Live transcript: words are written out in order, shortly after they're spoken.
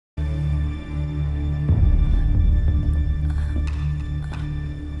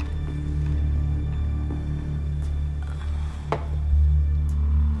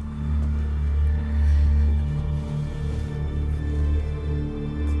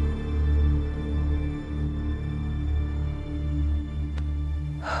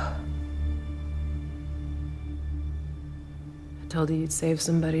told you you'd save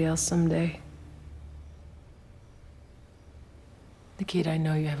somebody else someday. Nikita, I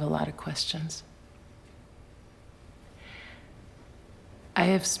know you have a lot of questions. I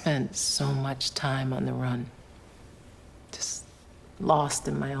have spent so much time on the run, just lost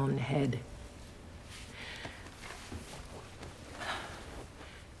in my own head.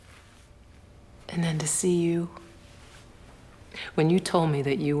 And then to see you, when you told me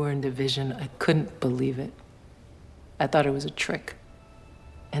that you were in division, I couldn't believe it. I thought it was a trick.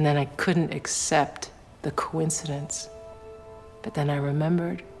 And then I couldn't accept the coincidence. But then I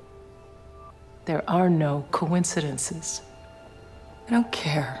remembered, there are no coincidences. I don't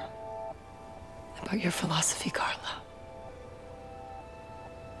care about your philosophy, Carla.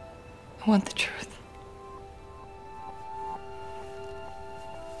 I want the truth.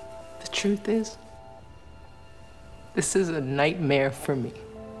 The truth is, this is a nightmare for me.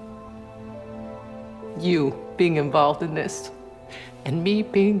 You being involved in this, and me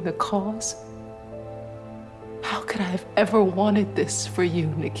being the cause. How could I have ever wanted this for you,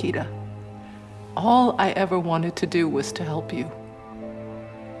 Nikita? All I ever wanted to do was to help you.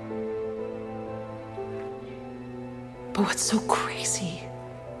 But what's so crazy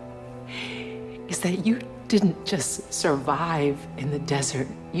is that you didn't just survive in the desert,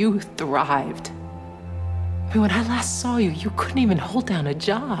 you thrived. I mean, when I last saw you, you couldn't even hold down a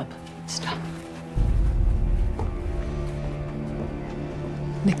job. Stop.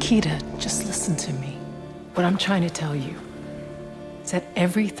 Nikita, just listen to me. What I'm trying to tell you is that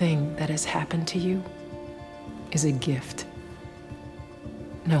everything that has happened to you is a gift.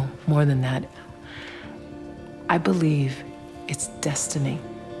 No, more than that. I believe it's destiny.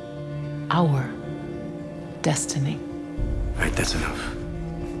 Our destiny. All right, that's enough.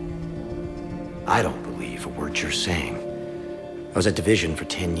 I don't believe a word you're saying. I was at Division for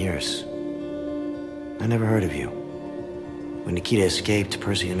 10 years. I never heard of you. When Nikita escaped,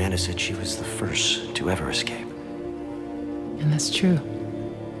 Percy and Amanda said she was the first to ever escape. And that's true.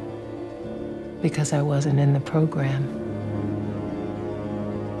 Because I wasn't in the program.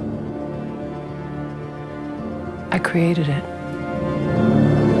 I created it.